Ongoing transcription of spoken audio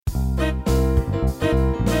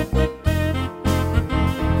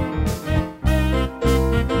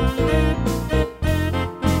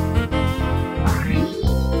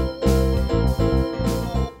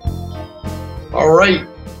All right.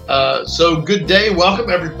 So good day. Welcome,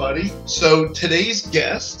 everybody. So today's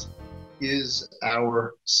guest is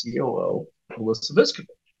our COO, Melissa Viscovich.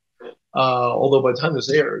 Although by the time this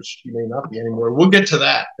airs, she may not be anymore. We'll get to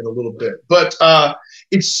that in a little bit. But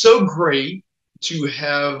it's so great to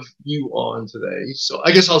have you on today. So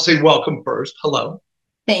I guess I'll say welcome first. Hello.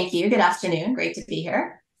 Thank you. Good afternoon. Great to be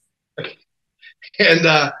here.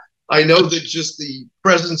 And I know that just the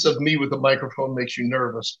presence of me with the microphone makes you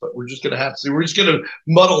nervous, but we're just going to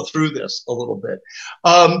muddle through this a little bit.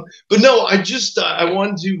 But no, I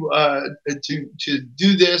wanted to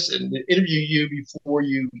do this and interview you before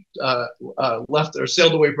you left or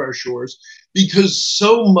sailed away from our shores, because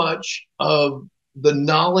so much of the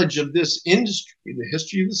knowledge of this industry, the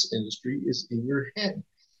history of this industry, is in your head.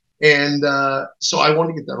 And so I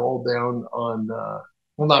want to get that all down on,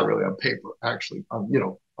 well, not really on paper, actually,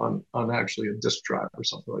 on actually a disk drive or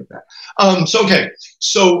something like that.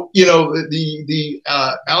 So the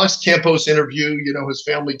Alex Campos interview, his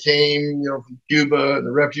family came, from Cuba and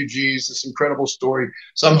the refugees, this incredible story.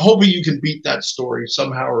 So I'm hoping you can beat that story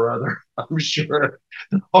somehow or other. I'm sure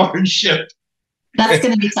the hardship. That's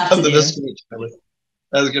going to be tough to do. That's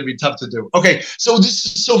going to be tough to do. Okay, so this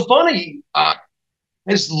is so funny.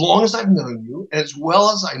 As long as I've known you, as well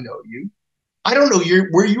as I know you, I don't know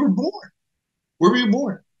where you were born. Where were you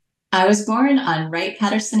born? I was born on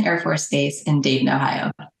Wright-Patterson Air Force Base in Dayton,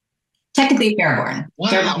 Ohio. Technically Fairborn. Wow.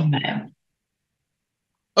 Fairborn, Ohio.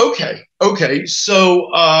 Okay. So,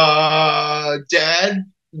 dad,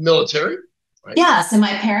 military? Right? Yeah, so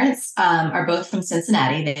my parents are both from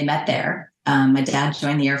Cincinnati. They met there. My dad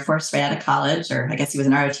joined the Air Force right out of college, or I guess he was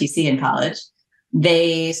an ROTC in college.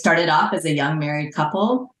 They started off as a young married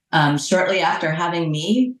couple. Shortly after having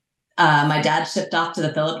me, my dad shipped off to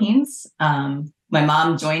the Philippines. My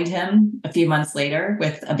mom joined him a few months later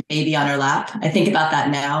with a baby on her lap. I think about that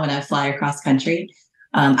now when I fly across country.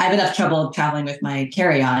 I have enough trouble traveling with my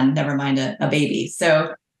carry-on, never mind a baby.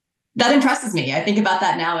 So that impresses me. I think about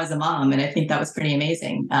that now as a mom, and I think that was pretty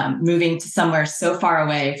amazing. Moving to somewhere so far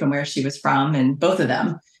away from where she was from, and both of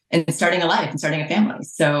them, and starting a life and starting a family.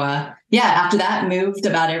 So after that, moved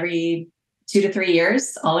about every 2 to 3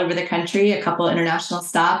 years all over the country, a couple international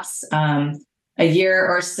stops, a year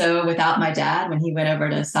or so without my dad when he went over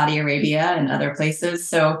to Saudi Arabia and other places.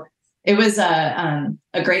 So it was a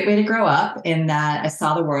great way to grow up in that I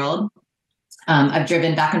saw the world. I've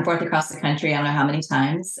driven back and forth across the country, I don't know how many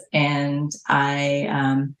times. And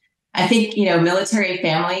I think, military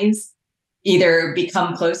families either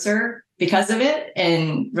become closer because of it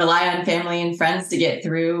and rely on family and friends to get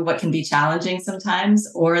through what can be challenging sometimes,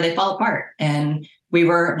 or they fall apart. And we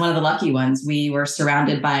were one of the lucky ones. We were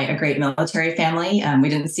surrounded by a great military family. We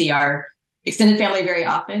didn't see our extended family very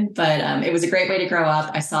often, but it was a great way to grow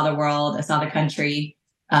up. I saw the world, I saw the country,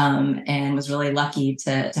 and was really lucky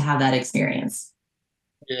to have that experience.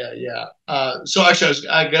 Yeah. So actually,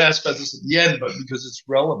 I got to ask about this at the end, but because it's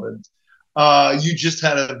relevant, you just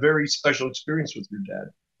had a very special experience with your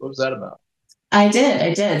dad. What was that about? I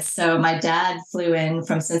did. So my dad flew in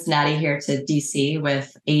from Cincinnati here to DC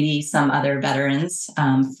with 80 some other veterans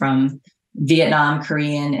from Vietnam,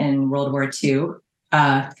 Korean, and World War II.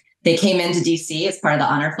 They came into DC as part of the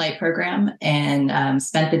honor flight program and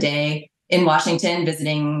spent the day in Washington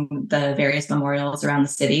visiting the various memorials around the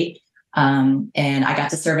city. And I got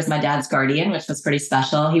to serve as my dad's guardian, which was pretty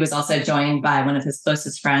special. He was also joined by one of his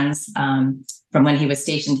closest friends from when he was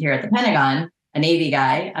stationed here at the Pentagon, a Navy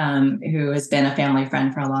guy who has been a family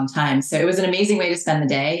friend for a long time. So it was an amazing way to spend the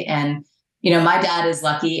day. And, my dad is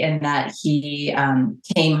lucky in that he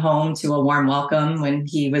came home to a warm welcome when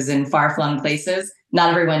he was in far-flung places.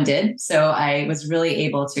 Not everyone did. So I was really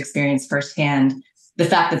able to experience firsthand the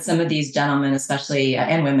fact that some of these gentlemen, especially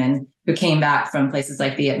and women who came back from places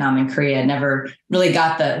like Vietnam and Korea, never really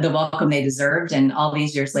got the welcome they deserved. And all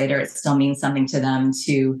these years later, it still means something to them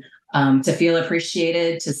to feel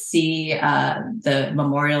appreciated, to see the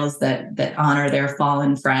memorials that honor their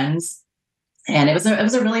fallen friends. And it was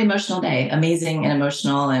a really emotional day, amazing and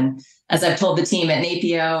emotional. And as I've told the team at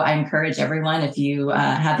NAPEO, I encourage everyone, if you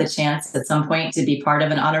have the chance at some point to be part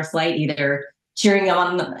of an honor flight, either cheering them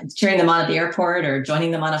on at the airport or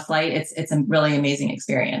joining them on a flight, it's a really amazing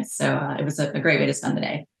experience. So it was a great way to spend the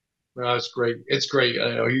day. No, it's great. It's great.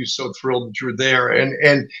 I know he was so thrilled that you were there.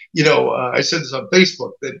 And I said this on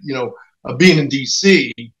Facebook that, being in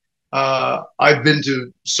DC, I've been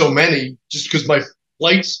to so many just because my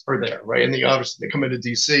flights are there, right? And obviously they come into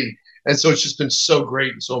DC. And so it's just been so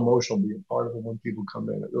great and so emotional being part of it when people come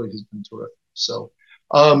in. It really has been terrific. So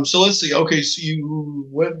let's see. Okay, so you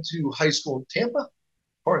went to high school in Tampa?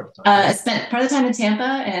 part of the time? I spent part of the time in Tampa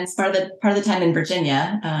and part of the time in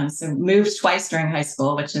Virginia. So moved twice during high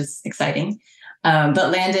school, which is exciting.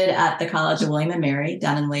 But landed at the College of William and Mary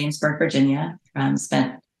down in Williamsburg, Virginia.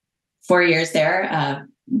 Spent 4 years there.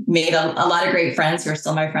 Made a lot of great friends who are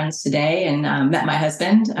still my friends today, and met my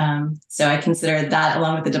husband. So I consider that,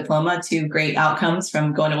 along with the diploma, two great outcomes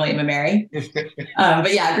from going to William and Mary.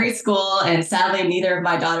 But yeah, great school. And sadly, neither of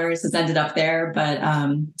my daughters has ended up there. But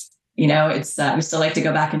it's we still like to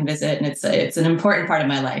go back and visit, and it's an important part of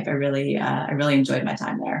my life. I really enjoyed my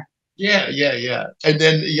time there. Yeah. And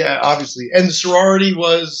then, obviously. And the sorority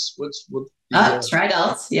was what's what?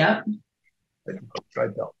 Tri-Delts. Yep.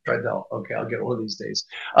 Tridel. Okay, I'll get one of these days.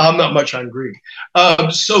 I'm not much on Greek.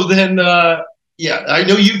 So then, I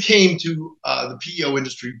know you came to the PEO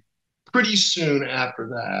industry pretty soon after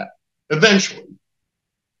that, eventually.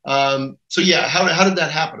 How did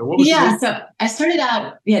that happen? What was so I started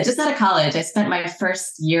out, just out of college. I spent my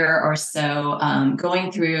first year or so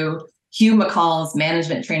going through Hugh McCall's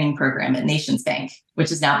management training program at Nations Bank,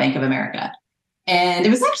 which is now Bank of America. And it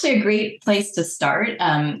was actually a great place to start.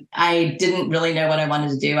 I didn't really know what I wanted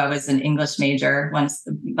to do. I was an English major,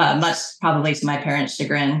 much probably to my parents'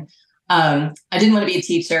 chagrin. I didn't want to be a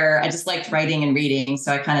teacher. I just liked writing and reading.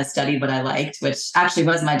 So I kind of studied what I liked, which actually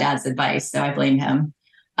was my dad's advice. So I blame him.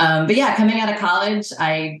 Coming out of college,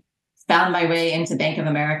 I found my way into Bank of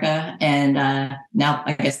America, and now,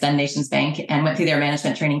 I guess, then Nations Bank, and went through their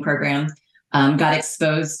management training program. Got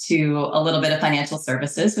exposed to a little bit of financial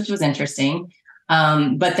services, which was interesting.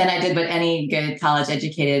 But then I did what any good college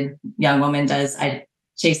educated young woman does. I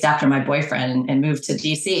chased after my boyfriend and moved to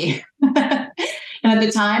DC. And at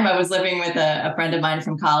the time I was living with a friend of mine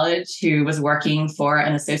from college who was working for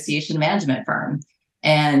an association management firm.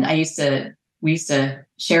 And we used to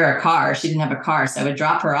share a car. She didn't have a car. So I would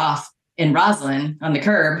drop her off in Roslyn on the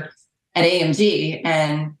curb at AMG,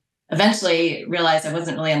 and eventually realized I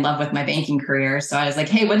wasn't really in love with my banking career. So I was like,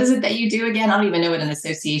 hey, what is it that you do again? I don't even know what an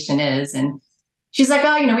association is. And she's like,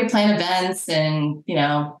 oh, we plan events and,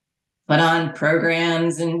 put on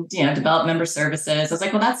programs and, develop member services. I was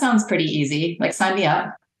like, well, that sounds pretty easy. Like, sign me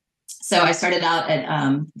up. So I started out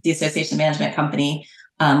at the association management company,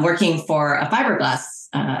 working for a fiberglass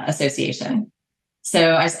association.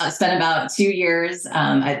 So I spent about 2 years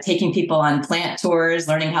taking people on plant tours,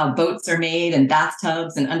 learning how boats are made and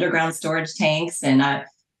bathtubs and underground storage tanks. And I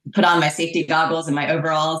put on my safety goggles and my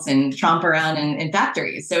overalls and tromp around in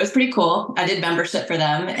factories. So it was pretty cool. I did membership for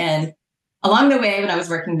them. And along the way, when I was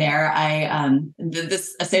working there,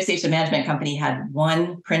 this association management company had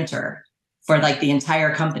one printer for like the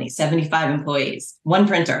entire company, 75 employees, one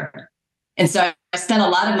printer. And so I spent a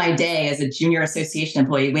lot of my day as a junior association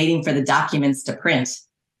employee waiting for the documents to print.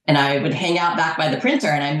 And I would hang out back by the printer,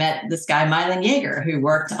 and I met this guy, Mylan Yeager, who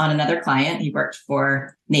worked on another client. He worked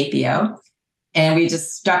for NAPEO. And we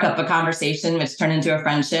just struck up a conversation, which turned into a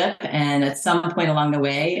friendship. And at some point along the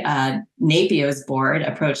way, NAPEO's board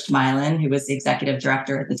approached Mylan, who was the executive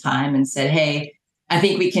director at the time, and said, hey, I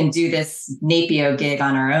think we can do this NAPEO gig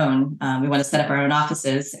on our own. We want to set up our own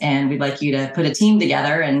offices, and we'd like you to put a team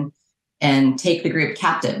together and take the group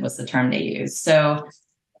captive, was the term they used. So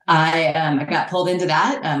I got pulled into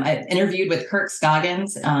that. I interviewed with Kirk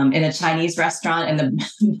Scoggins in a Chinese restaurant in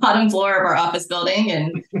the bottom floor of our office building,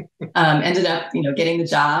 and ended up, getting the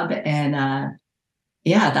job. And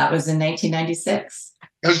that was in 1996.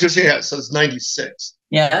 I was just saying, so it's 96.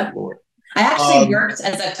 Yeah. Lord. I actually worked,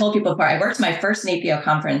 as I've told people before, I worked my first NAPEO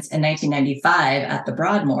conference in 1995 at the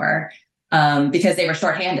Broadmoor because they were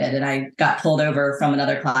shorthanded, and I got pulled over from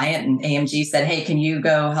another client, and AMG said, hey, can you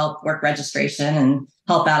go help work registration and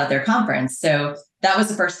help out at their conference? So that was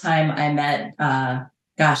the first time I met, a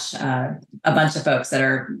bunch of folks that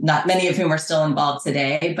are not many of whom are still involved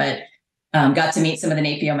today, but got to meet some of the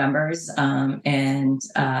NAPEO members. And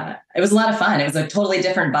it was a lot of fun. It was a totally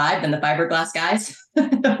different vibe than the fiberglass guys,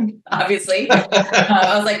 obviously.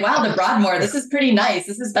 I was like, wow, the Broadmoor, this is pretty nice.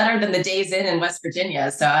 This is better than the Days Inn in West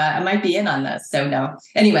Virginia. So I might be in on this. So no.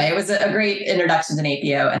 Anyway, it was a great introduction to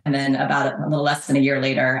NAPEO. And then about a little less than a year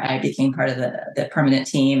later, I became part of the permanent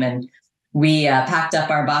team. And we packed up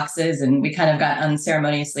our boxes, and we kind of got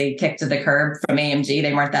unceremoniously kicked to the curb from AMG.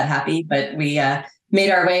 They weren't that happy, but we made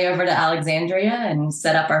our way over to Alexandria and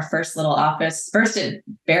set up our first little office, first at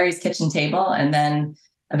Barry's Kitchen Table. And then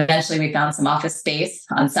eventually we found some office space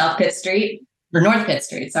on North Pitt Street.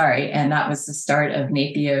 And that was the start of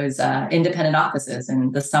NAPEO's independent offices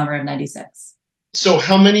in the summer of 96. So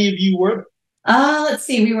how many of you were? Let's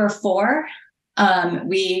see, we were 4.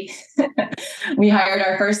 We we hired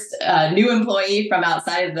our first new employee from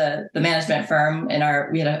outside of the management firm.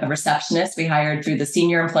 We had a receptionist we hired through the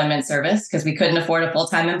senior employment service because we couldn't afford a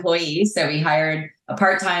full-time employee. So we hired a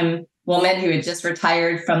part-time woman who had just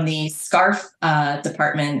retired from the scarf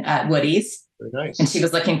department at Woody's. Very nice. And she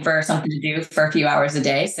was looking for something to do for a few hours a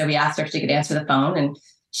day. So we asked her if she could answer the phone, and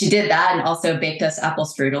she did that, and also baked us apple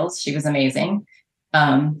strudels. She was amazing.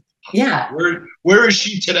 Yeah. Where is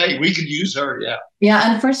she today? We could use her. Yeah.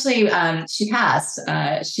 Yeah. Unfortunately, she passed.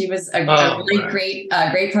 She was a really great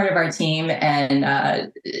part of our team. And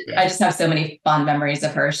I just have so many fond memories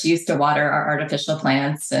of her. She used to water our artificial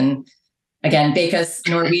plants and, again, bake us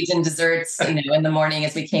Norwegian desserts, in the morning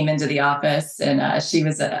as we came into the office. And she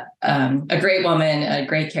was a great woman, a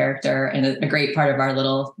great character, and a great part of our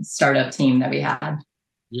little startup team that we had.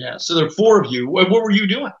 Yeah. So there are 4 of you. What were you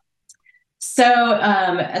doing? So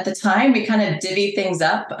at the time, we kind of divvied things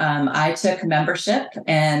up. I took membership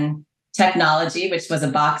and technology, which was a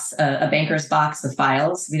banker's box with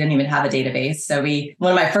files. We didn't even have a database. So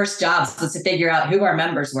one of my first jobs was to figure out who our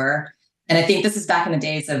members were. And I think this is back in the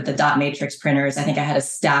days of the dot matrix printers. I think I had a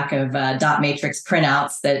stack of dot matrix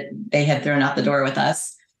printouts that they had thrown out the door with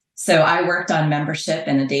us. So I worked on membership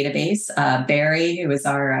and a database. Barry, who was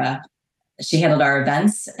she handled our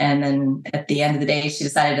events. And then at the end of the day, she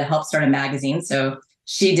decided to help start a magazine. So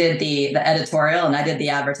she did the editorial and I did the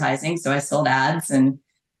advertising. So I sold ads, and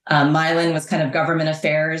Mylan was kind of government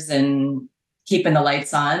affairs and keeping the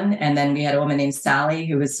lights on. And then we had a woman named Sally,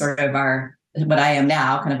 who was sort of what I am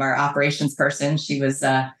now, kind of our operations person. She was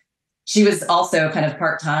also kind of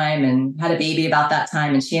part-time and had a baby about that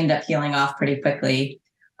time. And she ended up healing off pretty quickly.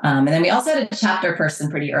 And then we also had a chapter person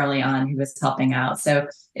pretty early on who was helping out. So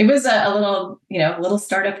it was a little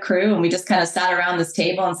startup crew, and we just kind of sat around this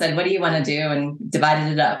table and said, what do you want to do? And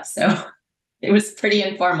divided it up. So it was pretty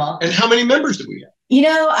informal. And how many members did we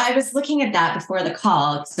have? I was looking at that before the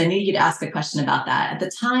call because I knew you'd ask a question about that. At the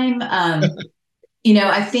time,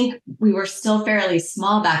 I think we were still fairly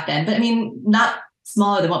small back then, but I mean, not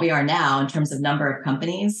smaller than what we are now in terms of number of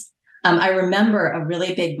companies. I remember a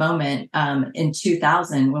really big moment in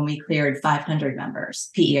 2000 when we cleared 500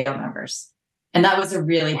 PEO members. And that was a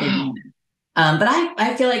really big moment. But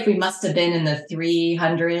I feel like we must have been in the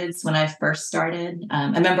 300s when I first started. I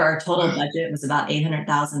remember our total budget was about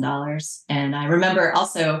 $800,000. And I remember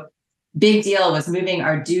also big deal was moving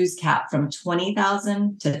our dues cap from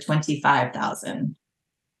 20,000 to 25,000.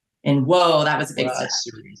 And whoa, that was a big step.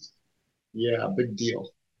 Yeah, big deal.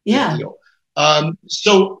 Yeah. Big deal. And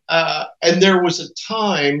there was a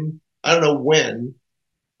time, I don't know when,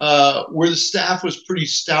 where the staff was pretty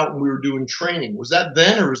stout when we were doing training. Was that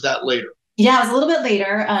then or was that later? Yeah, it was a little bit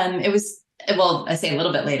later. I say a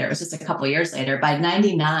little bit later. It was just a couple of years later. By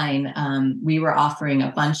 99, we were offering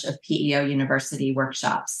a bunch of PEO university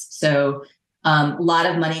workshops. So a lot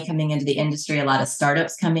of money coming into the industry, a lot of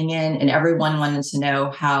startups coming in, and everyone wanted to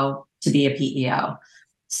know how to be a PEO.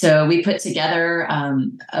 So we put together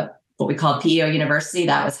what we called PEO University.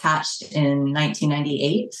 That was hatched in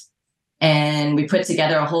 1998. And we put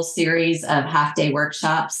together a whole series of half-day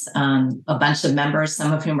workshops. A bunch of members,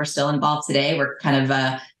 some of whom are still involved today, were kind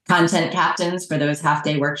of content captains for those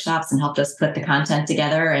half-day workshops and helped us put the content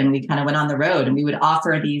together. And we kind of went on the road, and we would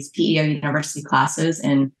offer these PEO University classes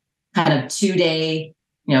in kind of 2-day,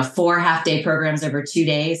 4 half-day programs over 2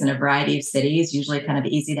 days in a variety of cities, usually kind of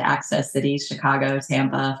easy to access cities, Chicago,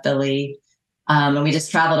 Tampa, Philly. And we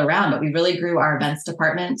just traveled around, but we really grew our events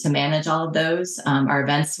department to manage all of those. Our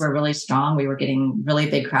events were really strong. We were getting really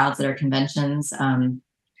big crowds at our conventions. I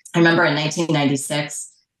remember in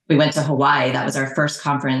 1996, we went to Hawaii. That was our first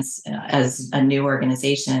conference as a new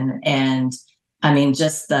organization. And I mean,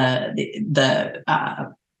 just the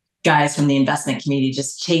guys from the investment community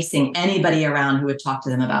just chasing anybody around who would talk to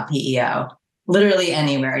them about PEO. Literally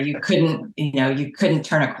anywhere. You couldn't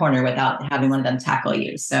turn a corner without having one of them tackle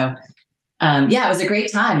you. So it was a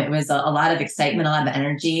great time. It was a lot of excitement, a lot of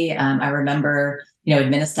energy. I remember,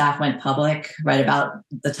 Administaff went public right about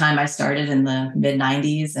the time I started in the mid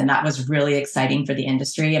 90s. And that was really exciting for the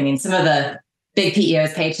industry. I mean, some of the big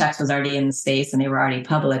PEOs, Paychex was already in the space and they were already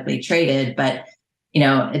publicly traded. But,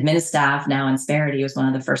 Administaff, now Insperity, was one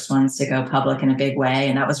of the first ones to go public in a big way.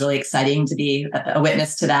 And that was really exciting to be a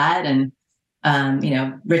witness to that. And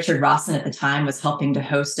Richard Rawson at the time was helping to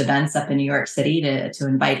host events up in New York City to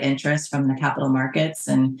invite interest from the capital markets.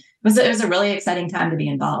 And it was a really exciting time to be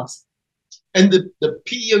involved. And the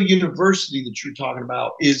PEO University that you're talking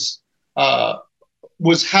about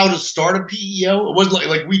was how to start a PEO. It wasn't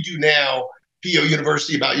like we do now, PEO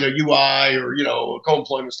University about, UI or,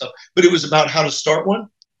 co-employment stuff, but it was about how to start one.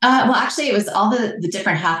 Well, actually, it was all the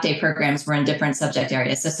different half-day programs were in different subject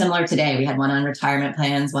areas. So similar today, we had one on retirement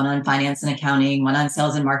plans, one on finance and accounting, one on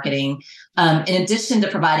sales and marketing. In addition to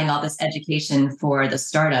providing all this education for the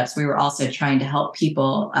startups, we were also trying to help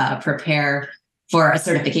people prepare for a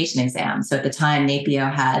certification exam. So at the time,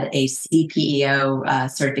 NAPEO had a CPEO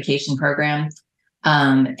certification program,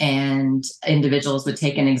 and individuals would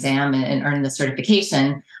take an exam and earn the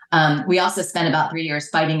certification. We also spent about 3 years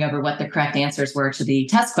fighting over what the correct answers were to the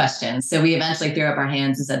test questions. So we eventually threw up our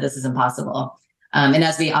hands and said, this is impossible. And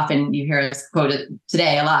as you hear us quoted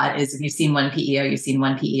today a lot, is if you've seen one PEO, you've seen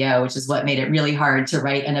one PEO, which is what made it really hard to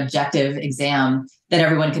write an objective exam that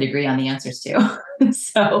everyone could agree on the answers to.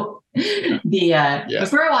 So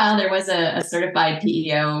for a while, there was a certified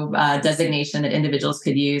PEO designation that individuals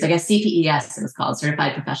could use. I guess CPES, it was called,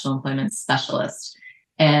 Certified Professional Employment Specialist.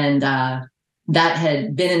 And that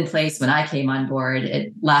had been in place when I came on board.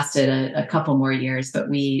 It lasted a couple more years, but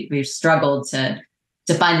we've struggled to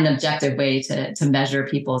find an objective way to measure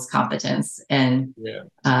people's competence, and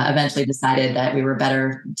eventually decided that we were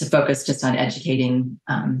better to focus just on educating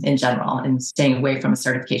in general and staying away from a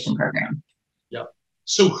certification program. Yeah.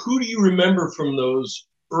 So who do you remember from those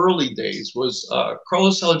early days? Was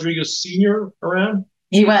Carlos Rodriguez Sr. around?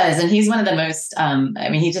 He was, and he's one of the most,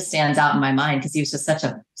 he just stands out in my mind because he was just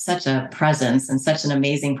such a presence and such an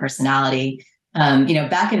amazing personality.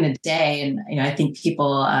 Back in the day, and I think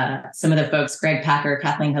people, some of the folks, Greg Packer,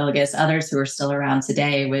 Kathleen Hilligus, others who are still around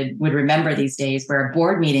today would remember these days where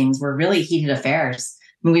board meetings were really heated affairs.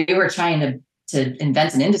 I mean, we were trying to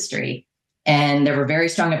invent an industry, and there were very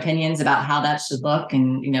strong opinions about how that should look,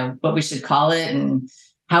 and what we should call it, and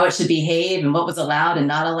how it should behave, and what was allowed and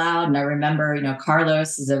not allowed. And I remember,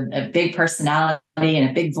 Carlos is a big personality and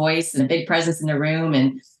a big voice and a big presence in the room,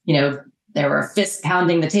 and there were fists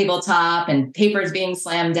pounding the tabletop and papers being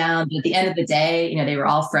slammed down. But at the end of the day, they were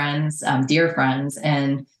all friends, dear friends,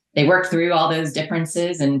 and they worked through all those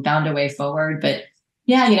differences and found a way forward. But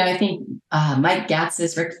I think Mike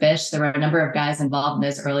Gatzis, Rick Fish, there were a number of guys involved in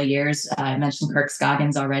those early years. I mentioned Kirk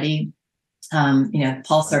Scoggins already.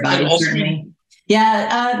 Paul Sarvati, certainly.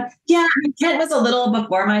 Kent was a little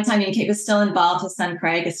before my time. Kent was still involved. His son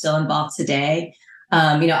Craig is still involved today.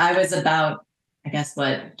 I was about,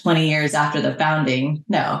 20 years after the founding?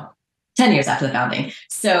 No, 10 years after the founding.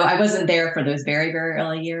 So I wasn't there for those very, very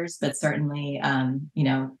early years, but certainly,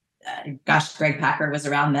 Greg Packer was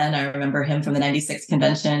around then. I remember him from the 96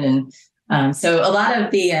 convention. And so a lot of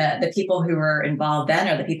the people who were involved then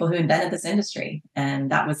are the people who invented this industry. And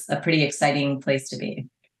that was a pretty exciting place to be.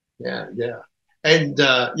 Yeah. And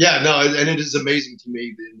and it is amazing to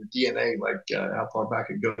me the DNA, how far back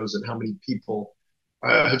it goes and how many people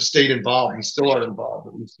have stayed involved and still are involved.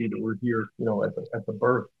 That we see that we're here, at the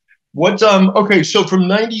birth. Okay, so from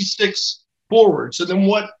 96 forward, so then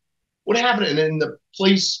what happened? And then the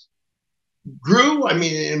place grew. I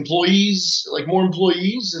mean, employees, more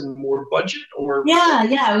employees and more budget, or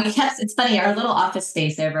it's funny. Our little office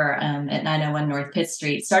space over at 901 North Pitt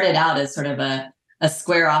Street started out as sort of a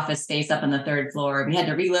square office space up on the third floor. We had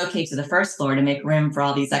to relocate to the first floor to make room for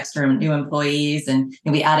all these extra new employees. And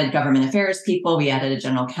we added government affairs people. We added a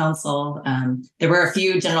general counsel. There were a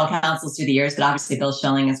few general counsels through the years, but obviously Bill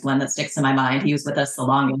Schilling is one that sticks in my mind. He was with us the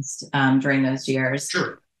longest during those years.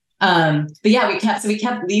 Sure. We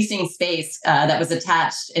kept leasing space that was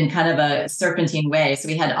attached in kind of a serpentine way. So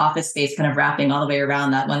we had office space kind of wrapping all the way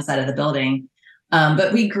around that one side of the building.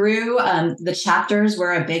 But we grew. The chapters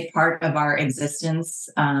were a big part of our existence.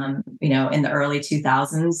 In the early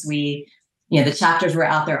 2000s, the chapters were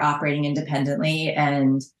out there operating independently,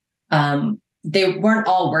 and they weren't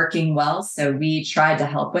all working well. So we tried to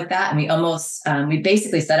help with that, and we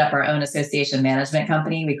basically set up our own association management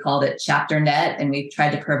company. We called it ChapterNet, and we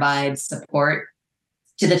tried to provide support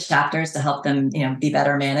to the chapters to help them, be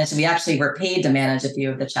better managed. And we actually were paid to manage a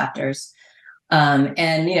few of the chapters.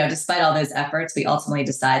 Despite all those efforts, we ultimately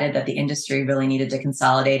decided that the industry really needed to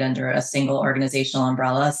consolidate under a single organizational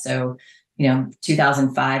umbrella. So,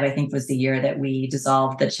 2005, I think, was the year that we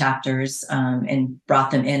dissolved the chapters and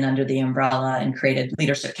brought them in under the umbrella and created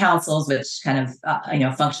leadership councils, which kind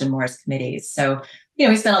of, function more as committees. So,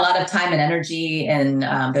 we spent a lot of time and energy in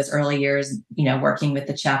those early years, working with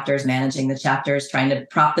the chapters, managing the chapters, trying to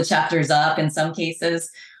prop the chapters up in some cases.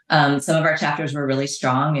 Some of our chapters were really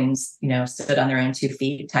strong and, stood on their own 2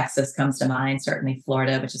 feet. Texas comes to mind, certainly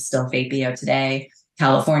Florida, which is still FAPEO today,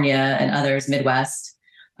 California and others, Midwest.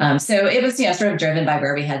 So it was, sort of driven by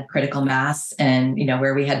where we had critical mass and,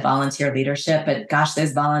 where we had volunteer leadership. But gosh,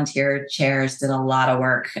 those volunteer chairs did a lot of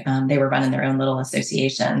work. They were running their own little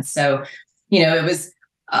associations. So, it was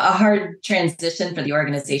a hard transition for the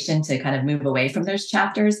organization to kind of move away from those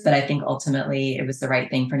chapters. But I think ultimately it was the right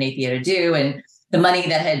thing for NAPEO to do. And the money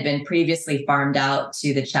that had been previously farmed out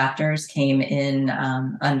to the chapters came in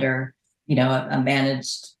under, a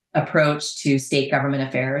managed approach to state government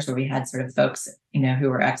affairs, where we had sort of folks, who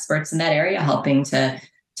were experts in that area, helping to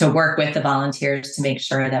work with the volunteers to make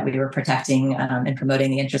sure that we were protecting and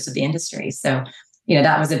promoting the interests of the industry. So,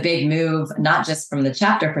 that was a big move, not just from the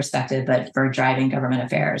chapter perspective, but for driving government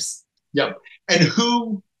affairs. Yep. And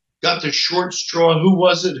who got the short straw? Who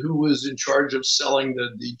was it who was in charge of selling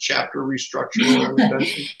the chapter restructuring around the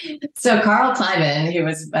country? So Carl Kleiman,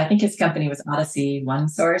 I think his company was Odyssey One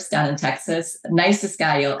Source down in Texas, nicest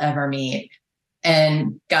guy you'll ever meet.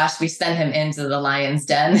 And gosh, we sent him into the lion's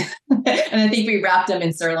den. And I think we wrapped him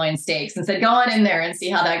in sirloin steaks and said, go on in there and see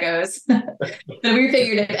how that goes. So we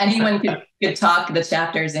figured if anyone could talk the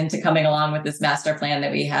chapters into coming along with this master plan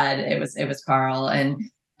that we had, it was Carl. And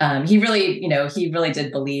he really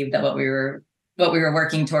did believe that what we were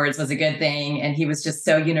working towards was a good thing. And he was just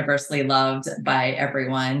so universally loved by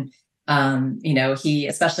everyone. He,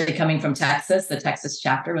 especially coming from Texas, the Texas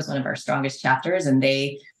chapter was one of our strongest chapters, and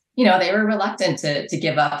they were reluctant to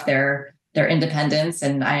give up their independence,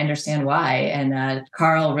 and I understand why. And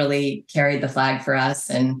Carl really carried the flag for us,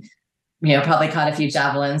 and probably caught a few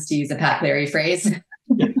javelins, to use a Pat Cleary phrase.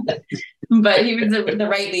 But he was the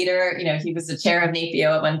right leader. He was the chair of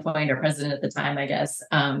NAPEO at one point, or president at the time, I guess.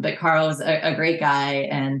 But Carl was a great guy,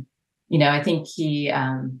 and I think he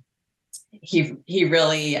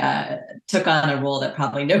really took on a role that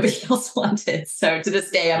probably nobody else wanted. So to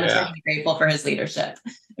this day, I'm eternally grateful for his leadership.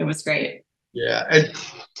 It was great. Yeah. And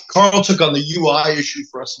Carl took on the UI issue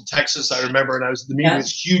for us in Texas, I remember. And the meeting was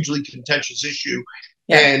a hugely contentious issue.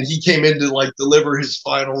 Yeah. And he came in to deliver his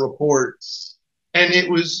final report. And he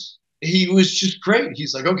was just great.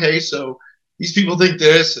 He's like, okay, so these people think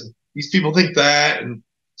this and these people think that. And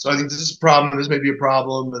so I think this is a problem. This may be a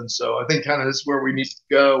problem. And so I think kind of this is where we need to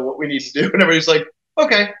go, what we need to do. And everybody's like,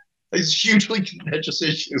 okay, it's a hugely contentious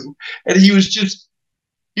issue. And he was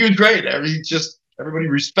great. Everybody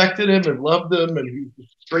respected him and loved him. And he was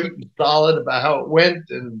straight and solid about how it went.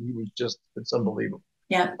 And it's unbelievable.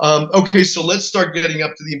 Yeah. Okay, so let's start getting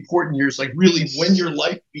up to the important years, really when your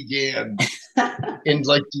life began in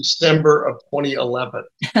December of 2011.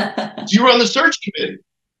 You were on the search committee.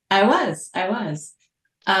 I was.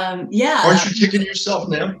 Yeah. Aren't you kicking yourself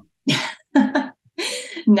now?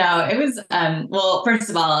 No, it was, well, first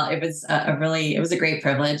of all, it was a great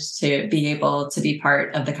privilege to be able to be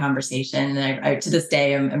part of the conversation. And I to this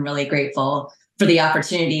day, I'm really grateful for the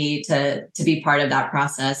opportunity to be part of that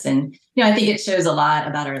process. And, I think it shows a lot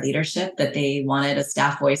about our leadership that they wanted a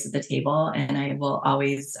staff voice at the table. And I will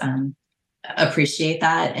always appreciate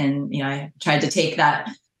that. And, I tried to take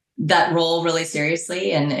that role really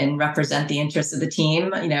seriously and represent the interests of the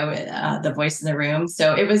team, the voice in the room.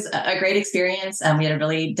 So it was a great experience. We had a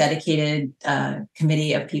really dedicated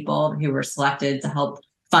committee of people who were selected to help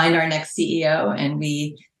find our next CEO. And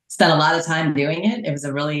we spent a lot of time doing it. It was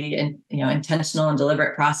a really, intentional and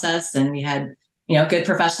deliberate process. And we had, good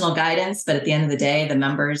professional guidance. But at the end of the day, the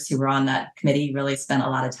members who were on that committee really spent a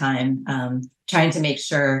lot of time trying to make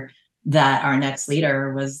sure that our next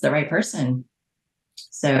leader was the right person.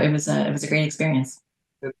 So it was a great experience.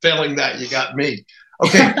 And failing that, you got me.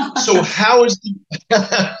 Okay, so how has the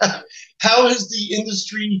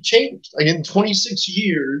industry changed? In 26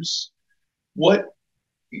 years, what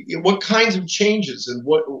kinds of changes, and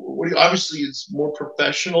what obviously it's more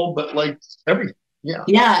professional, but everything. Yeah.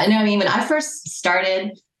 Yeah. No, when I first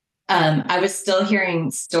started, I was still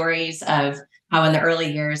hearing stories of how in the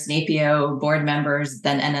early years, NAPEO board members,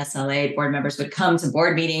 then NSLA board members would come to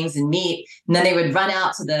board meetings and meet, and then they would run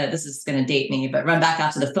out to this is going to date me, but run back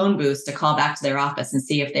out to the phone booths to call back to their office and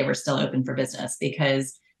see if they were still open for business,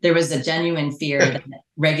 because there was a genuine fear that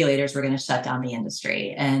regulators were going to shut down the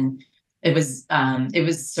industry. And it was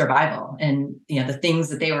survival. And, the things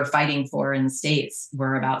that they were fighting for in the States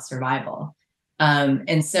were about survival.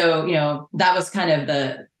 And so, that was kind of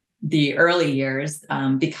the early years,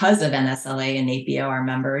 because of NSLA and NAPEO, our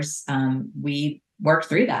members, we worked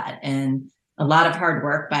through that, and a lot of hard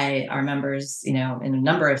work by our members, in a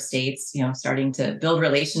number of states, starting to build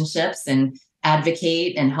relationships and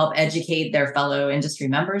advocate and help educate their fellow industry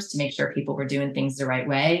members to make sure people were doing things the right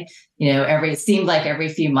way. It seemed like every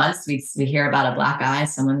few months we hear about a black eye,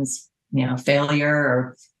 someone's, failure,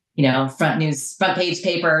 or front page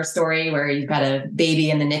paper story where you've got a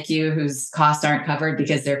baby in the NICU whose costs aren't covered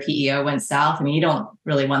because their PEO went south. You don't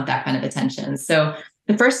really want that kind of attention. So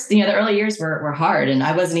the early years were hard, and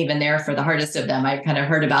I wasn't even there for the hardest of them. I kind of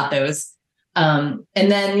heard about those And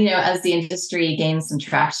then, as the industry gained some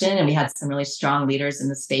traction and we had some really strong leaders in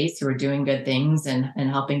the space who were doing good things and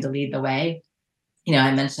helping to lead the way,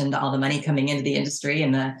 I mentioned all the money coming into the industry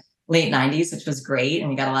in the late 90s, which was great. And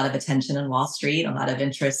we got a lot of attention on Wall Street, a lot of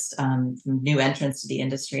interest from new entrants to the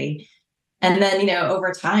industry. And then,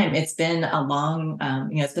 over time, it's been a long,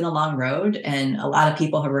 it's been a long road, and a lot of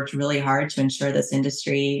people have worked really hard to ensure this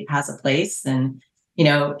industry has a place. And,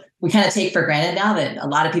 we kind of take for granted now that a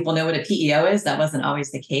lot of people know what a PEO is. That wasn't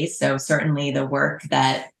always the case. So certainly the work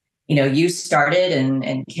that, you started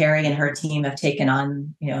and Carrie and her team have taken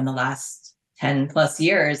on, in the last 10 plus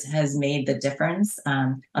years has made the difference.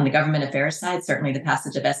 On the government affairs side, certainly the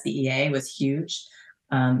passage of SBEA was huge.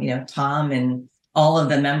 Tom and all of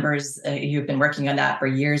the members who've been working on that for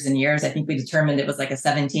years and years, I think we determined it was like a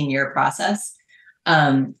 17-year process.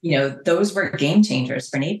 Those were game changers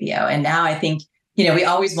for NAPEO. And now I think, we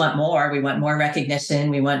always want more. We want more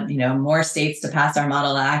recognition. We want, more states to pass our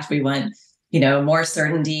Model Act. We want, more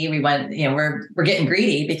certainty. We want, we're getting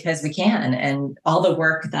greedy because we can. And all the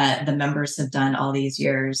work that the members have done all these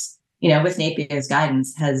years, with NAPEO's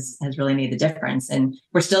guidance has really made the difference. And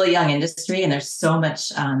we're still a young industry, and there's so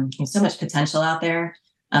much potential out there.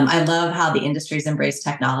 I love how the industry's embraced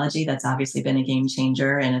technology. That's obviously been a game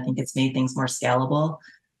changer, and I think it's made things more scalable.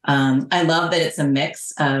 I love that it's a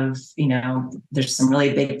mix of, there's some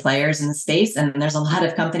really big players in the space, and there's a lot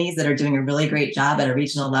of companies that are doing a really great job at a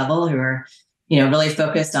regional level who are, really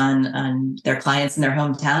focused on their clients in their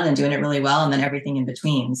hometown and doing it really well, and then everything in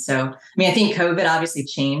between. So, I think COVID obviously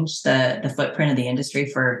changed the footprint of the industry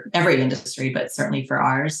for every industry, but certainly for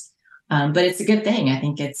ours. But it's a good thing. I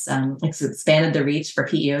think it's expanded the reach for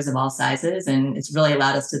PEOs of all sizes, and it's really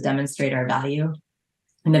allowed us to demonstrate our value.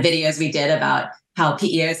 And the videos we did about how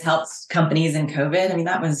PEOs helped companies in COVID,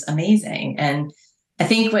 that was amazing. And I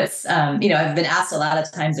think what's, I've been asked a lot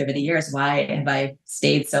of times over the years, why have I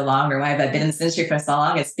stayed so long, or why have I been in this industry for so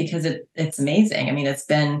long? It's because it's amazing.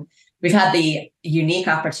 We've had the unique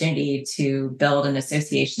opportunity to build an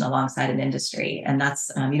association alongside an industry. And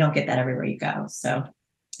that's, you don't get that everywhere you go. So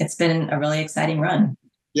it's been a really exciting run.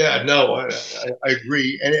 Yeah, no, I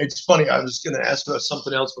agree. And it's funny, I was going to ask about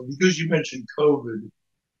something else, but because you mentioned COVID,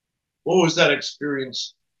 what was that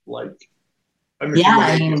experience like?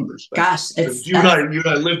 Gosh, you and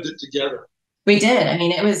I lived it together. We did.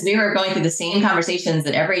 We were going through the same conversations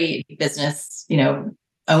that every business,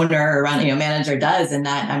 owner or manager does. And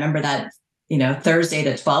that I remember that, Thursday,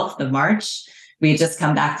 the 12th of March, we had just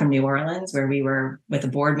come back from New Orleans where we were with a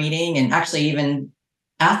board meeting. And actually, even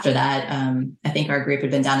after that, I think our group had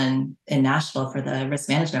been down in Nashville for the risk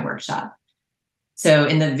management workshop. So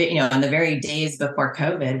in the very days before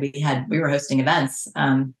COVID, we were hosting events.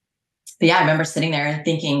 But yeah, I remember sitting there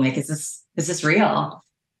thinking, like, is this real?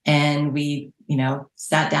 And we,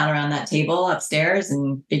 sat down around that table upstairs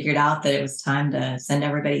and figured out that it was time to send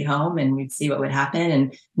everybody home and we'd see what would happen.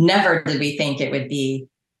 And never did we think it would be,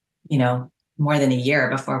 more than a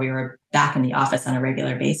year before we were back in the office on a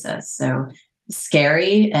regular basis. So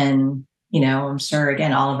scary. And, I'm sure,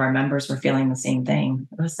 again, all of our members were feeling the same thing.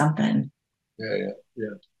 It was something. Yeah.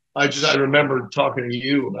 I remember talking to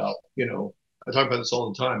you about, I talk about this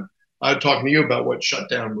all the time. I'm talking to you about what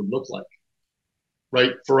shutdown would look like,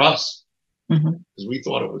 right? For us, because we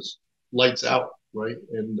thought it was lights out, right?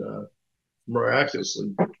 And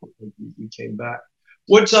miraculously, we came back.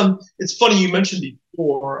 It's funny, you mentioned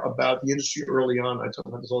before about the industry early on, I talk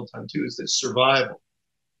about this all the time too, is that survival.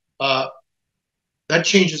 That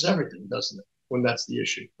changes everything, doesn't it? When that's the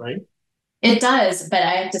issue, right? It does, but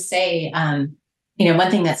I have to say,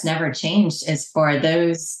 one thing that's never changed is for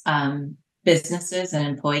those businesses and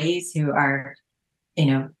employees who are,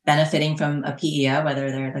 benefiting from a PEO, whether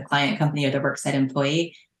they're the client company or the worksite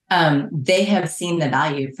employee, they have seen the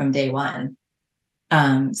value from day one.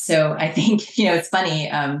 So I think, it's funny.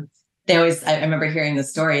 I remember hearing the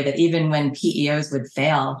story that even when PEOs would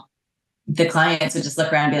fail, the clients would just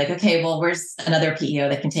look around and be like, okay, well, where's another PEO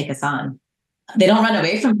that can take us on? They don't run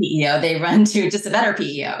away from PEO. They run to just a better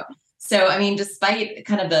PEO. So, despite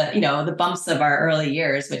kind of the bumps of our early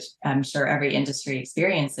years, which I'm sure every industry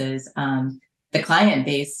experiences, the client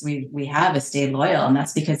base we have has stayed loyal. And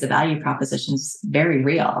that's because the value proposition is very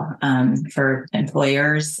real for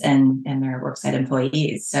employers and their worksite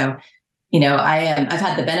employees. So, I've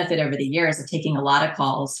had the benefit over the years of taking a lot of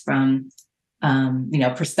calls from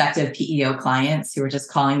prospective PEO clients who are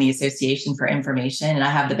just calling the association for information. And I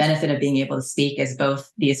have the benefit of being able to speak as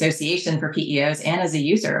both the association for PEOs and as a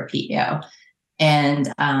user of PEO.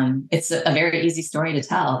 And it's a very easy story to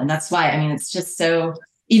tell. And that's why, it's just so,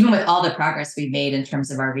 even with all the progress we've made in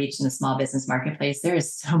terms of our reach in the small business marketplace, there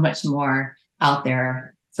is so much more out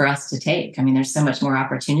there for us to take. I mean, there's so much more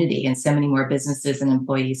opportunity and so many more businesses and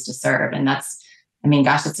employees to serve. And that's, I mean,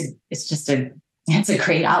 gosh, it's a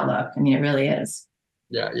great outlook. I mean, it really is.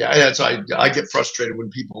 Yeah, yeah. That's I get frustrated when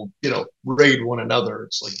people, raid one another.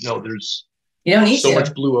 It's like, no, there's You don't need so to.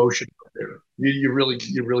 much blue ocean out there. You really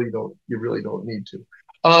don't need to.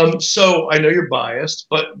 So I know you're biased,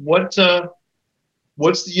 but what's your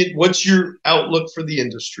outlook for the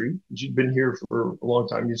industry? You've been here for a long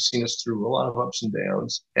time. You've seen us through a lot of ups and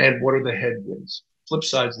downs. And what are the headwinds? Flip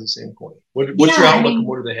sides of the same coin. What's your outlook, and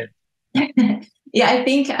what are the headwinds? Yeah, I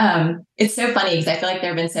think it's so funny because I feel like there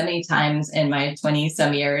have been so many times in my 20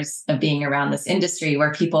 some years of being around this industry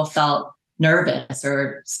where people felt nervous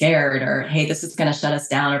or scared or, hey, this is going to shut us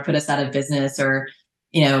down or put us out of business, or,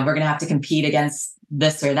 we're going to have to compete against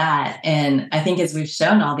this or that. And I think as we've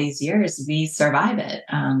shown all these years, we survive it.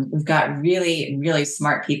 We've got really, really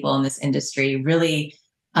smart people in this industry, really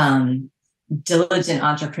diligent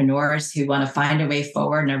entrepreneurs who want to find a way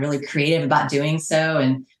forward and are really creative about doing so.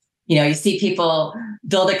 And you see people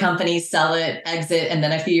build a company, sell it, exit, and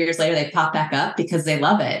then a few years later they pop back up because they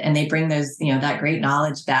love it and they bring those, that great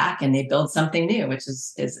knowledge back and they build something new, which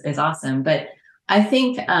is awesome. But I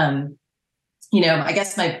think, I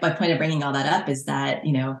guess my point of bringing all that up is that,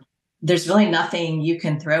 there's really nothing you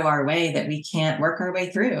can throw our way that we can't work our way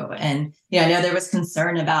through. And, I know there was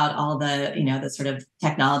concern about all the, the sort of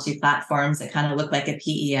technology platforms that kind of look like a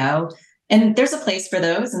PEO. And there's a place for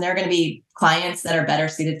those, and there are going to be clients that are better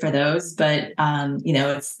suited for those. But,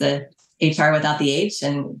 it's the HR without the H,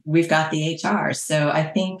 and we've got the HR. So I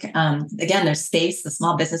think, again, there's space. The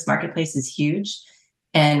small business marketplace is huge,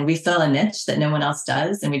 and we fill a niche that no one else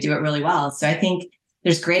does, and we do it really well. So I think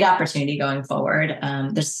there's great opportunity going forward.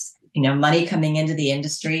 There's, money coming into the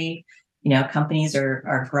industry. Companies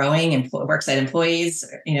are growing, and worksite employees,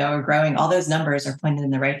 are growing. All those numbers are pointed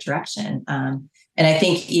in the right direction. And I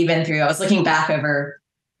think I was looking back over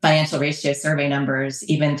financial ratio survey numbers,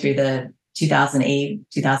 even through the 2008,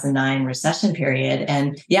 2009 recession period.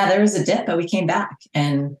 And yeah, there was a dip, but we came back.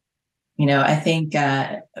 And, I think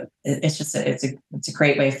it's a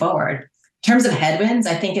great way forward. In terms of headwinds,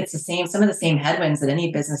 I think it's some of the same headwinds that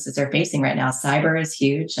any businesses are facing right now. Cyber is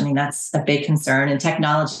huge. I mean, that's a big concern. And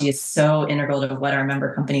technology is so integral to what our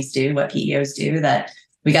member companies do, what PEOs do, that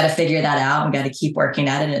we got to figure that out. We got to keep working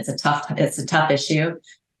at it. And it's a tough issue. It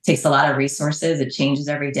takes a lot of resources. It changes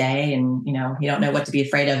every day. And, you don't know what to be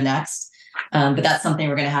afraid of next. But that's something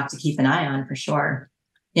we're going to have to keep an eye on for sure.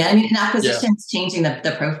 Yeah. I mean, and acquisitions changing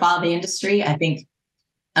the profile of the industry. I think,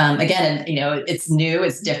 again, it's new,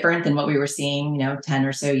 it's different than what we were seeing, 10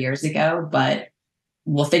 or so years ago, but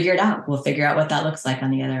we'll figure it out. We'll figure out what that looks like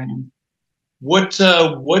on the other end.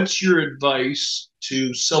 What's your advice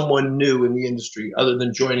to someone new in the industry other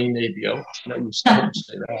than joining NAPEO? I know you started to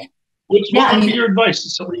say that. What would be your advice to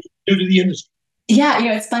somebody new to the industry? Yeah,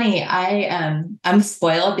 it's funny. I'm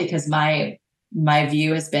spoiled because my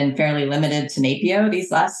view has been fairly limited to NAPEO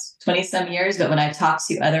these last 20 some years. But when I talk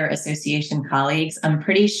to other association colleagues, I'm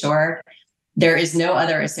pretty sure there is no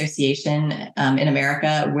other association in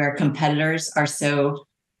America where competitors are so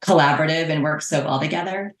collaborative and work so well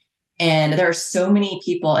together. And there are so many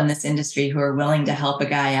people in this industry who are willing to help a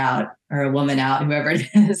guy out or a woman out, whoever it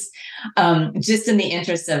is, just in the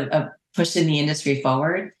interest of pushing the industry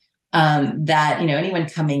forward. That, anyone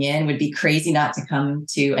coming in would be crazy not to come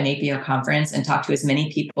to an APO conference and talk to as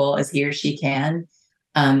many people as he or she can.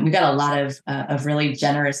 We've got a lot of really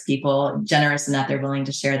generous people, generous in that they're willing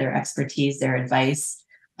to share their expertise, their advice.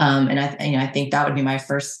 And I think that would be my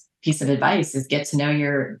first piece of advice is get to know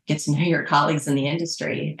your colleagues in the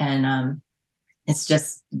industry. And it's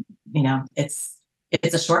just, it's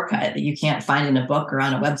a shortcut that you can't find in a book or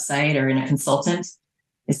on a website or in a consultant,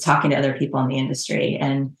 is talking to other people in the industry.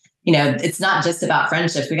 And it's not just about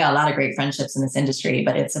friendships. We got a lot of great friendships in this industry,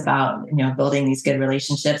 but it's about, building these good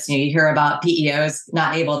relationships. You hear about PEOs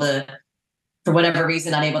not able to, for whatever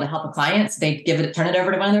reason, not able to help a client. So they turn it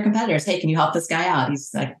over to one of their competitors. Hey, can you help this guy out?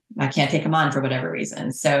 He's like, I can't take him on for whatever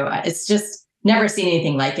reason. So it's just never seen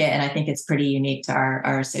anything like it. And I think it's pretty unique to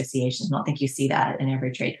our association. I don't think you see that in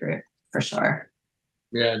every trade group for sure.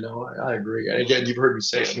 Yeah, no, I agree. And again, you've heard me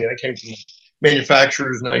say, I came from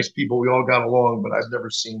manufacturers, nice people. We all got along, but I've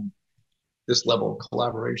never seen this level of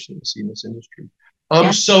collaboration in this industry.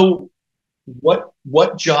 So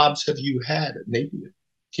what jobs have you had at NAPEO?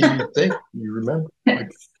 Can you think? Can you remember?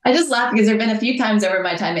 I just laugh because there have been a few times over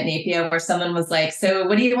my time at NAPEO where someone was like, so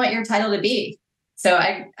what do you want your title to be? So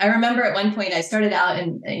I remember at one point I started out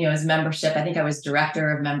in, as membership. I think I was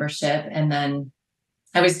director of membership. And then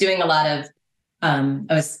I was doing a lot of, I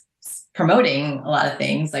was promoting a lot of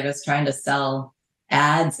things. I was trying to sell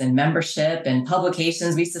ads and membership and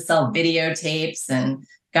publications. We used to sell videotapes, and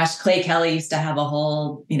gosh, Clay Kelly used to have a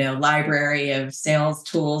whole, library of sales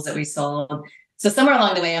tools that we sold. So somewhere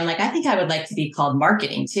along the way, I'm like, I think I would like to be called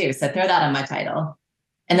marketing too. So throw that on my title.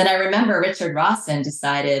 And then I remember Richard Rawson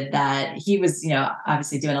decided that he was,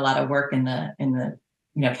 obviously doing a lot of work in the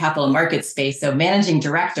capital market space. So managing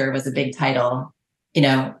director was a big title,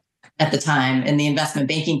 at the time in the investment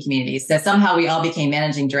banking community. So somehow we all became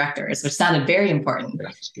managing directors, which sounded very important.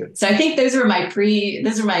 That's good. So I think those were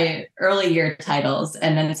my early year titles.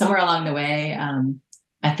 And then somewhere along the way,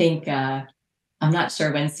 I think, I'm not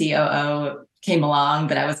sure when COO came along,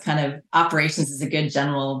 but I was kind of, operations is a good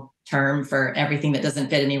general term for everything that doesn't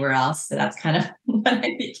fit anywhere else. So that's kind of what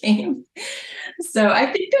I became. So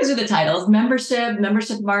I think those are the titles: membership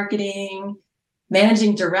marketing,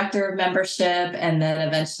 managing director of membership, and then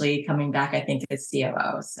eventually coming back, I think, as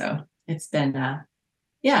COO. So it's been, I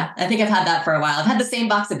think I've had that for a while. I've had the same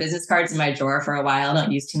box of business cards in my drawer for a while. I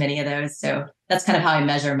don't use too many of those. So that's kind of how I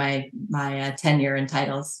measure my tenure and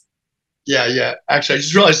titles. Yeah. Actually, I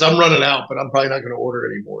just realized I'm running out, but I'm probably not going to order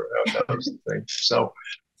anymore. That was the thing. So.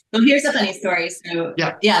 Well, here's a funny story. So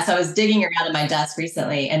so I was digging around at my desk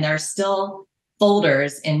recently, and there's still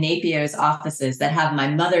folders in NAPEO's offices that have my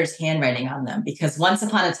mother's handwriting on them, because once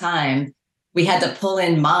upon a time, we had to pull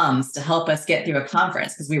in moms to help us get through a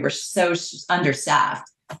conference because we were so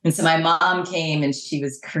understaffed. And so my mom came and she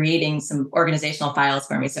was creating some organizational files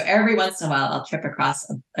for me. So every once in a while, I'll trip across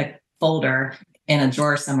a folder in a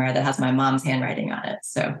drawer somewhere that has my mom's handwriting on it.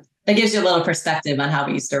 So that gives you a little perspective on how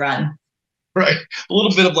we used to run. Right. A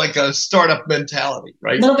little bit of like a startup mentality,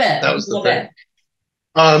 right? A little bit. That was the thing.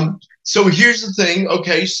 So here's the thing.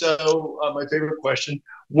 Okay. So my favorite question: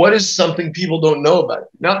 what is something people don't know about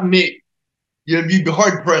you? Not me. You'd be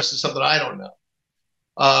hard pressed to something I don't know.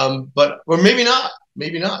 Or maybe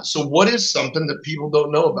not. So what is something that people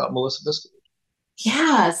don't know about Melissa Viscovich?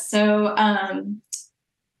 Yeah. So, all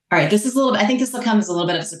right. I think this will come as a little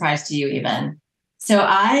bit of a surprise to you even. So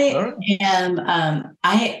I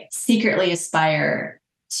secretly aspire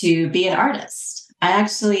to be an artist. I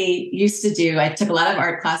actually I took a lot of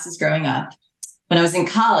art classes growing up. When I was in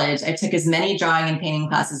college, I took as many drawing and painting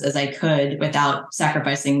classes as I could without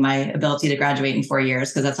sacrificing my ability to graduate in 4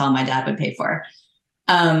 years, because that's all my dad would pay for.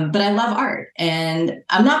 But I love art, and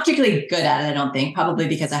I'm not particularly good at it, I don't think, probably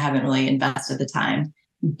because I haven't really invested the time.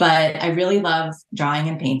 But I really love drawing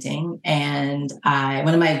and painting. And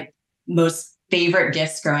one of my most favorite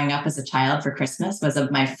gifts growing up as a child for Christmas was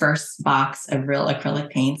my first box of real acrylic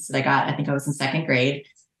paints that I got. I think I was in second grade.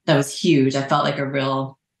 That was huge. I felt like a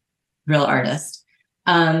real artist.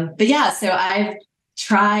 So I've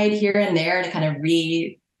tried here and there to kind of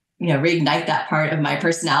reignite that part of my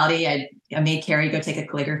personality. I made Carrie go take a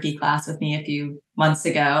calligraphy class with me a few months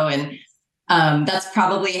ago. And that's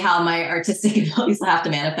probably how my artistic abilities will have to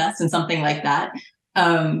manifest in something like that.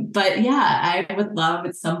 I would love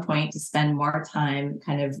at some point to spend more time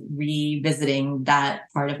kind of revisiting that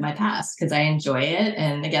part of my past, because I enjoy it.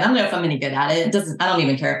 And again, I don't know if I'm any good at it. I don't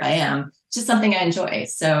even care if I am. It's just something I enjoy.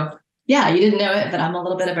 So yeah, you didn't know it, but I'm a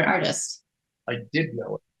little bit of an artist. I did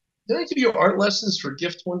know it. Did I give you art lessons for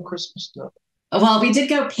gift one Christmas? No. Well, we did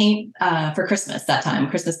go paint for Christmas that time,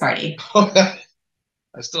 Christmas party.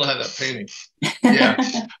 I still have that painting. Yeah.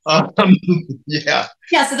 Yeah.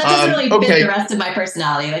 Yeah. So that doesn't really fit the rest of my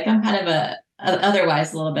personality. Like I'm kind of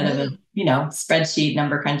otherwise a little bit of a, spreadsheet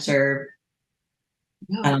number cruncher,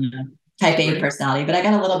 I don't know, type A personality, but I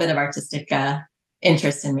got a little bit of artistic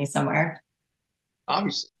interest in me somewhere.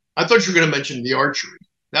 Obviously. I thought you were going to mention the archery.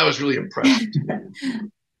 That was really impressive.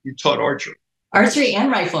 You taught archery. Archery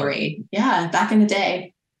and riflery. Yeah. Back in the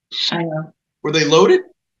day. I know. Were they loaded?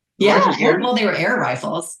 Yeah, well, they were air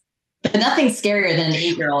rifles, but nothing scarier than an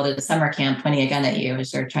 8-year-old at a summer camp pointing a gun at you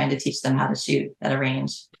as you're trying to teach them how to shoot at a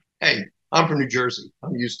range. Hey, I'm from New Jersey.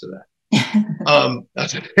 I'm used to that.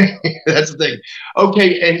 That's the thing.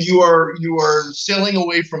 Okay, and you are sailing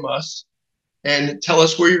away from us, and tell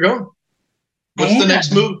us where you're going. What's the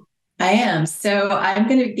next move? I am. So I'm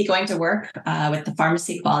going to be going to work with the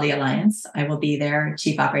Pharmacy Quality Alliance. I will be their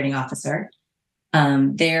chief operating officer.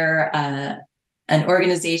 They're an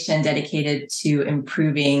organization dedicated to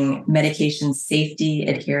improving medication safety,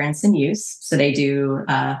 adherence, and use. So they do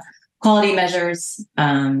quality measures,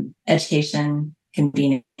 education,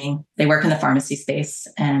 convening. They work in the pharmacy space,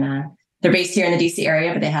 and they're based here in the DC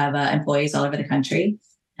area, but they have employees all over the country.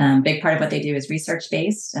 Big part of what they do is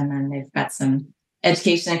research-based, and then they've got some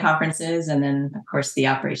education and conferences, and then, of course, the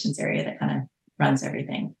operations area that kind of runs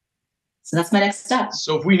everything. So that's my next step.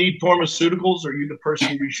 So if we need pharmaceuticals, are you the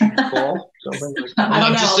person we should call? I'm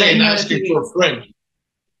not just saying asking for a friend.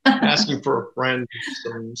 asking for a friend,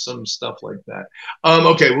 some stuff like that.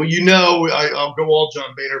 Okay, well, I'll go all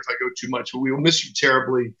John Boehner if I go too much, but we will miss you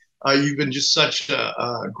terribly. You've been just such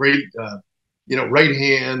a great, right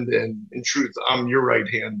hand, and in truth, I'm your right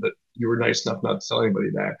hand, but you were nice enough not to tell anybody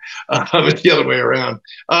that. It's the other way around.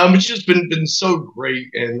 It's just been so great,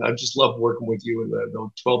 and I've just loved working with you. And the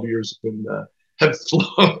 12 years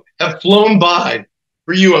have flown by.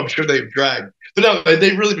 For you, I'm sure they've dragged. But no,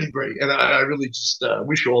 they've really been great, and I really just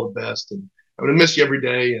wish you all the best. And I'm going to miss you every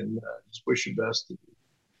day, and just wish you best.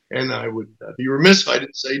 And I would be remiss if I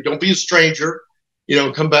didn't say, don't be a stranger.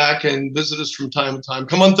 Come back and visit us from time to time.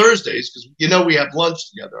 Come on Thursdays, because we have lunch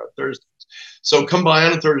together on Thursdays. So come by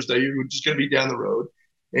on a Thursday. You're just going to be down the road,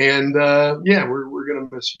 and we're going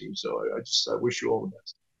to miss you. So I just wish you all the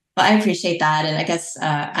best. Well, I appreciate that, and I guess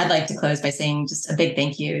I'd like to close by saying just a big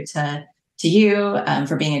thank you to you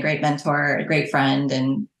for being a great mentor, a great friend,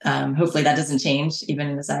 and hopefully that doesn't change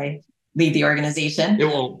even as I leave the organization. It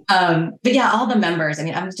won't. But yeah, all the members. I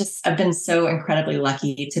mean, I've been so incredibly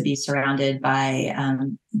lucky to be surrounded by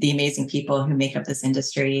the amazing people who make up this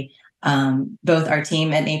industry. Both our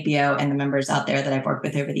team at NAPEO and the members out there that I've worked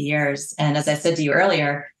with over the years. And as I said to you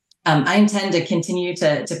earlier, I intend to continue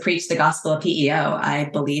to preach the gospel of PEO. I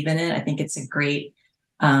believe in it. I think it's a great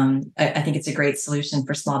solution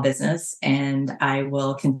for small business, and I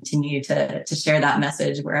will continue to share that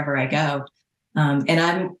message wherever I go. And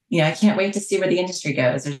I can't wait to see where the industry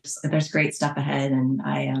goes. There's great stuff ahead, and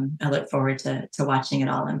I look forward to watching it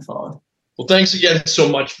all unfold. Well, thanks again so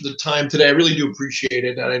much for the time today. I really do appreciate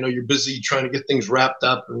it. And I know you're busy trying to get things wrapped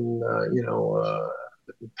up and,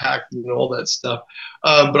 packed and all that stuff.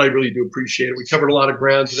 But I really do appreciate it. We covered a lot of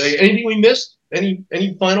ground today. Anything we missed?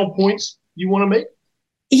 Any final points you want to make?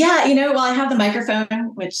 Yeah, while I have the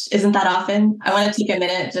microphone, which isn't that often, I want to take a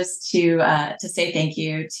minute just to say thank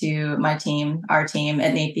you to our team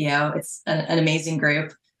at NAPEO. It's an amazing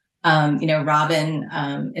group. Robin,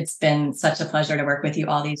 it's been such a pleasure to work with you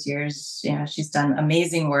all these years. She's done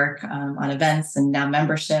amazing work on events and now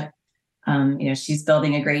membership. She's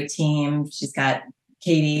building a great team. She's got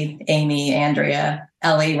Katie, Amy, Andrea,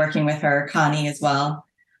 Ellie working with her, Connie as well.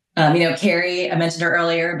 Carrie, I mentioned her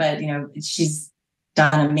earlier, but she's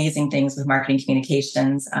done amazing things with marketing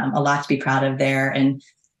communications, a lot to be proud of there. And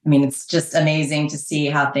I mean, it's just amazing to see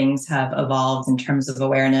how things have evolved in terms of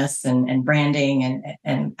awareness and branding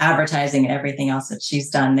and advertising and everything else that she's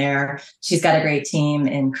done there. She's got a great team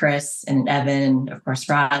in Chris and Evan, and of course,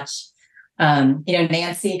 Raj.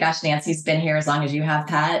 Nancy's been here as long as you have,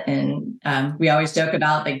 Pat. And we always joke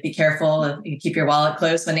about, like, be careful if you keep your wallet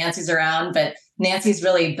close when Nancy's around. But Nancy's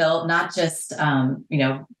really built not just,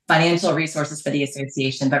 financial resources for the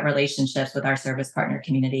association, but relationships with our service partner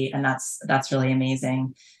community. And that's really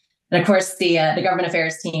amazing. And of course, the government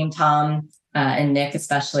affairs team, Tom and Nick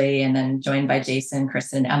especially, and then joined by Jason,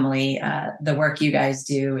 Kristen, and Emily. The work you guys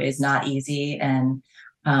do is not easy. And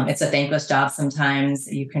it's a thankless job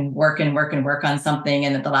sometimes. You can work on something,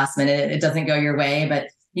 and at the last minute, it doesn't go your way, but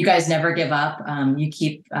you guys never give up. You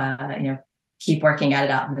keep working at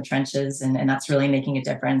it out in the trenches, and that's really making a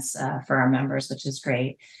difference for our members, which is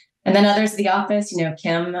great. And then others at the office,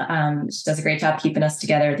 Kim, she does a great job keeping us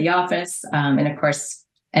together at the office. And of course,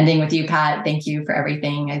 ending with you, Pat, thank you for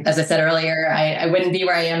everything. As I said earlier, I wouldn't be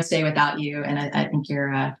where I am today without you. And I think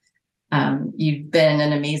you've been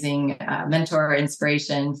an amazing mentor,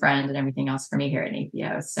 inspiration, friend, and everything else for me here at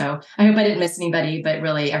NAPEO. So I hope I didn't miss anybody, but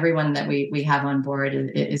really everyone that we have on board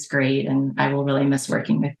is great. And I will really miss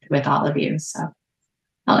working with all of you. So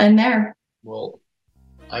I'll end there. Well,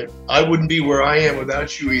 I wouldn't be where I am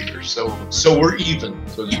without you either. So we're even.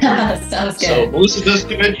 So sounds good. So Melissa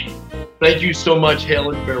Viscovich, thank you so much.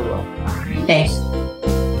 Hail and farewell. Thanks.